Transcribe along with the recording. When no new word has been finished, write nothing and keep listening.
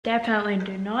Definitely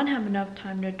do not have enough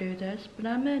time to do this, but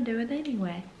I'm gonna do it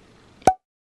anyway.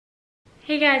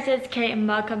 Hey guys, it's Kate and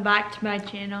welcome back to my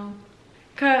channel.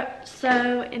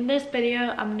 So in this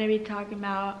video, I'm gonna be talking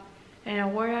about an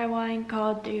award I won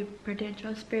called the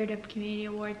Prudential Spirit of Community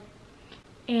Award.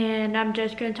 And I'm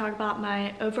just gonna talk about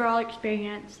my overall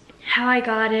experience, how I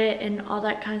got it, and all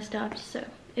that kind of stuff. So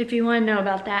if you wanna know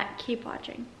about that, keep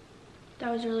watching.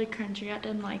 That was really cringy, I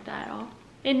didn't like that at all.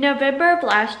 In November of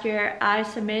last year, I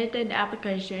submitted an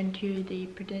application to the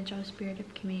Prudential Spirit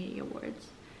of Community Awards.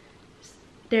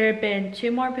 There have been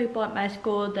 2 more people at my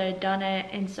school that had done it,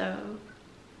 and so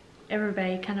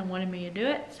everybody kind of wanted me to do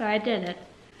it, so I did it.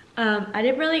 I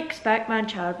didn't really expect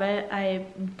much out of it. I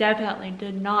definitely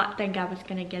did not think I was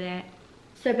going to get it.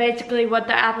 So basically what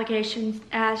the application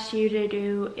asks you to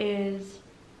do is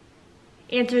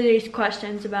answer these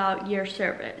questions about your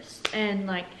service and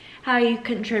like how you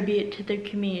contribute to the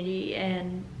community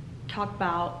and talk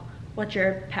about what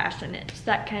your passion is,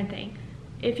 that kind of thing.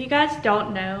 If you guys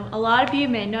don't know, a lot of you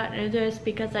may not know this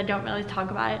because I don't really talk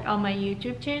about it on my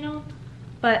YouTube channel,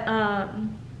 but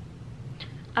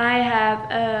I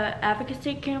have an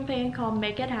advocacy campaign called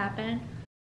Make It Happen.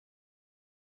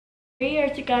 3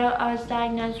 years ago, I was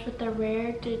diagnosed with a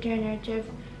rare degenerative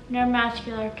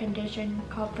neuromuscular condition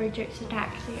called Friedreich's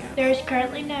Ataxia. There is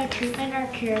currently no treatment or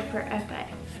cure for FA.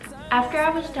 After I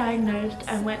was diagnosed,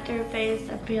 I went through a phase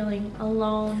of feeling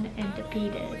alone and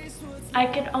defeated. I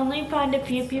could only find a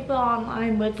few people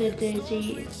online with the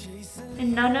disease,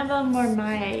 and none of them were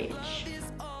my age.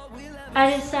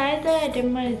 I decided that I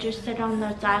didn't want to just sit on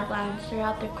the sidelines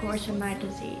throughout the course of my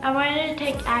disease. I wanted to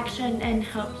take action and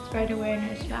help spread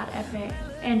awareness about FA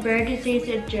and rare disease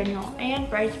in general,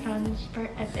 and raise funds for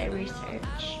FA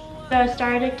research. So I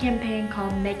started a campaign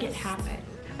called Make It Happen.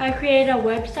 I created a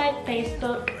website,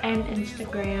 Facebook, and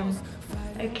Instagram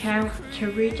account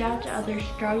to reach out to others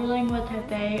struggling with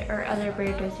FA or other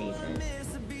rare diseases.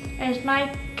 As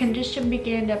my condition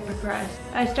began to progress,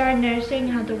 I started noticing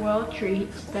how the world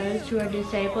treats those who are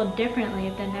disabled differently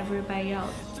than everybody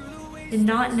else, and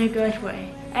not in a good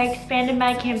way. I expanded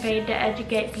my campaign to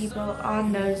educate people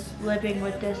on those living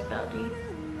with disability.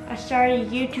 I started a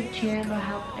YouTube channel to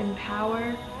help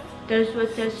empower those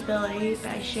with disability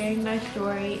by sharing my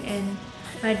story and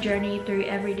my journey through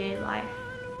everyday life.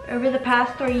 Over the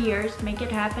past 3 years, Make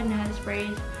It Happen has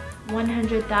raised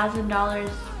 $100,000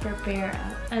 for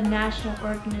FARA, a national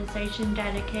organization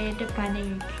dedicated to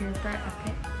finding a cure for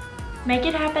FA. Make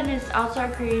It Happen has also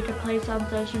created a place on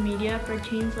social media for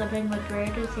teens living with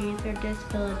rare disease or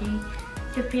disability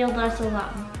to feel less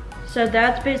alone. So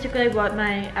that's basically what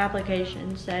my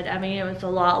application said. I mean, it was a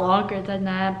lot longer than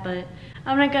that, but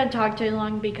I'm not going to talk too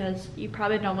long because you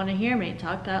probably don't want to hear me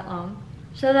talk that long.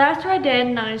 So that's what I did,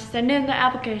 and I sent in the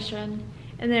application.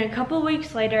 And then a couple of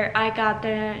weeks later, I got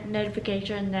the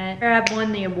notification that I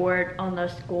won the award on the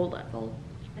school level.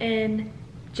 In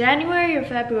January or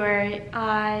February,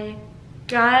 I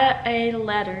got a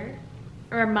letter,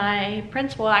 or my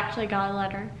principal actually got a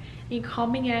letter. He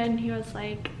called me in, he was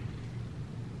like,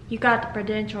 "You got the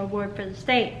Prudential Award for the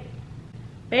state."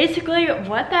 Basically,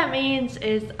 what that means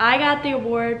is I got the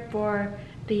award for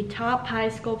the top high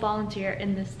school volunteer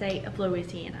in the state of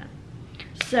Louisiana.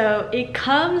 So it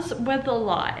comes with a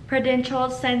lot. Prudential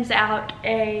sends out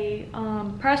a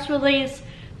press release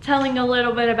telling a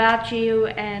little bit about you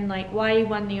and like why you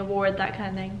won the award, that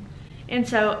kind of thing. And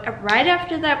so right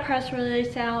after that press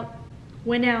release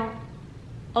went out,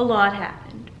 a lot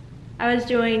happened. I was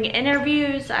doing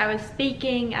interviews, I was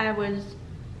speaking, I was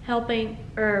helping,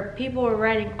 or people were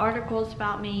writing articles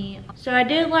about me. So I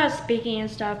did a lot of speaking and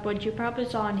stuff, which you probably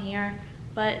saw in here,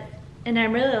 and I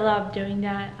really love doing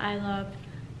that. I love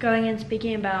going and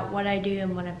speaking about what I do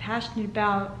and what I'm passionate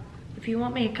about. If you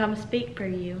want me to come speak for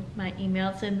you, my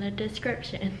email's in the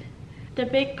description. The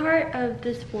big part of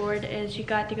this award is you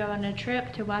got to go on a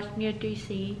trip to Washington,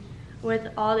 D.C. with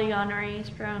all the honorees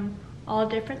from all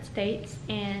different states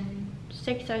and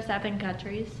 6 or 7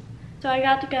 countries. So I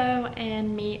got to go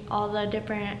and meet all the other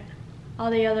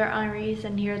honorees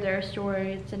and hear their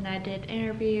stories, and I did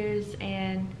interviews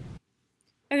and...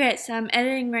 Okay, so I'm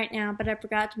editing right now, but I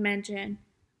forgot to mention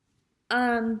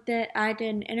that I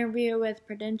did an interview with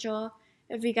Prudential.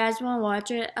 If you guys want to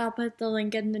watch it, I'll put the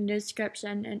link in the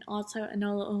description and also in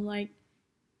a little like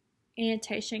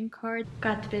annotation card.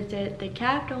 Got to visit the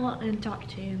Capitol and talk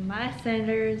to my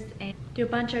senators and do a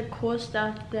bunch of cool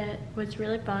stuff that was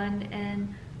really fun,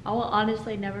 and I will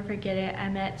honestly never forget it. I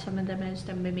met some of the most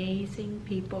amazing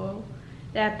people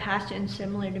that have passions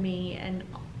similar to me, and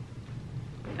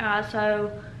I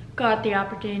also got the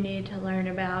opportunity to learn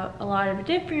about a lot of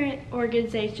different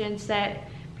organizations that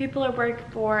people I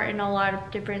work for and a lot of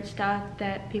different stuff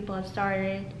that people have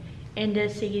started, and to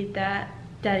see that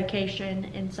dedication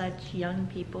in such young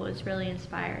people is really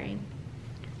inspiring.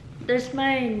 This is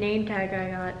my name tag I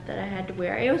got that I had to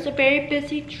wear. It was a very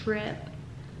busy trip.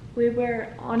 We were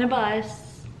on a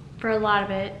bus for a lot of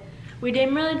it. We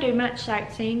didn't really do much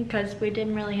sightseeing because we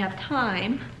didn't really have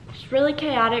time. It was really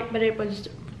chaotic, but it was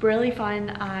really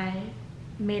fun. I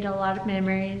made a lot of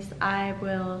memories.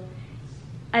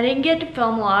 I didn't get to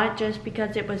film a lot just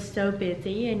because it was so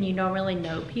busy and you don't really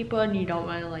know people and you don't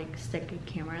want to like stick a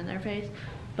camera in their face.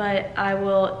 But I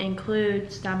will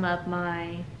include some of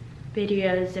my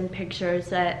videos and pictures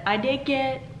that I did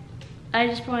get. I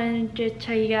just wanted to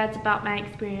tell you guys about my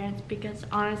experience because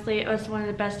honestly it was one of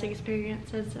the best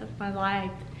experiences of my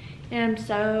life. And I'm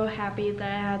so happy that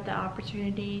I had the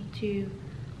opportunity to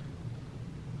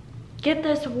get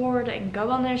this award and go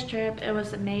on this trip. It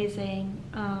was amazing.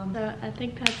 So I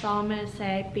think that's all I'm gonna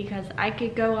say because I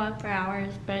could go on for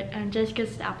hours, but I'm just gonna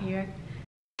stop here.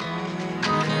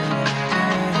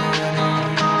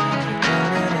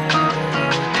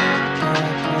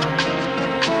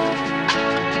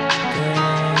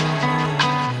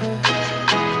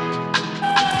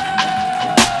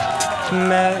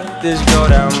 Met this girl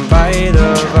down by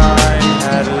the vine,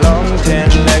 had long tan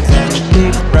legs and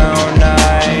deep brown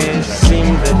eyes.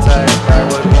 Seemed the type I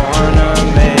would wanna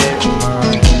make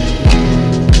mine.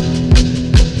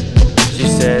 She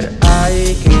said,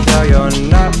 I can tell you're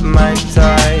not my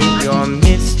type, you're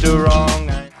Mr. Wrong.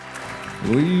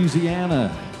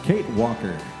 Louisiana, Kate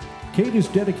Walker. Kate is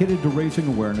dedicated to raising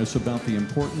awareness about the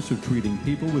importance of treating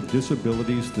people with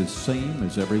disabilities the same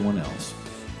as everyone else.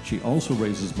 She also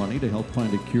raises money to help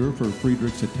find a cure for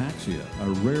Friedreich's Ataxia, a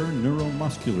rare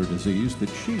neuromuscular disease that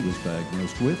she was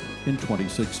diagnosed with in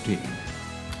 2016.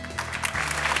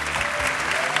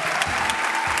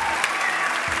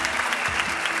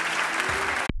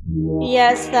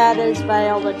 Yes, that is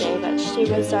Viola Davis. She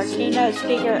was our keynote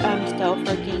speaker. I'm still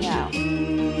freaking out.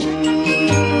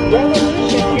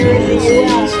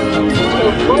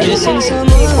 Missing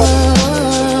someone.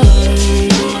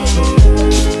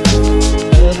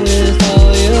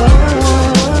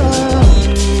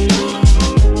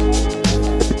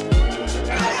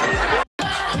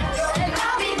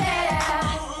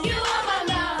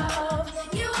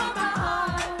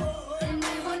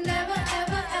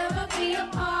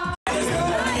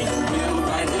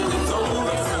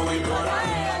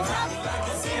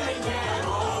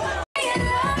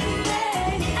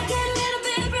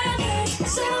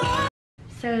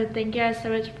 So thank you guys so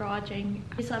much for watching.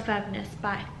 Peace, love, happiness.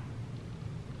 Bye.